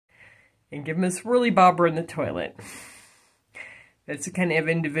and give him a swirly bobber in the toilet. That's the kind of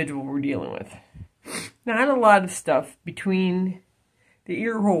individual we're dealing with. Not a lot of stuff between the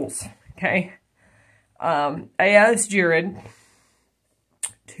ear holes, okay? I asked Jared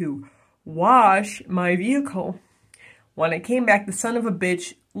to wash my vehicle. When I came back, the son of a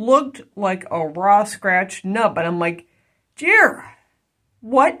bitch looked like a raw scratched nub. And I'm like, Jared,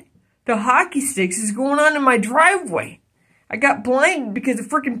 what the hockey sticks is going on in my driveway? I got blinded because the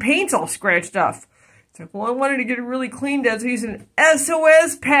freaking paint's all scratched off. It's like, well, I wanted to get it really cleaned out, so I used an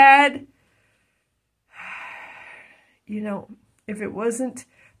SOS pad. You know, if it wasn't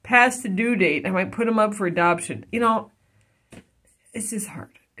past the due date, I might put him up for adoption. You know, it's just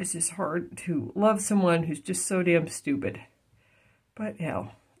hard. It's just hard to love someone who's just so damn stupid. But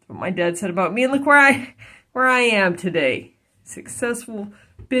hell, that's what my dad said about me, and look where I am today. Successful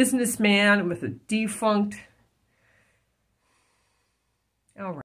businessman with a defunct. All right.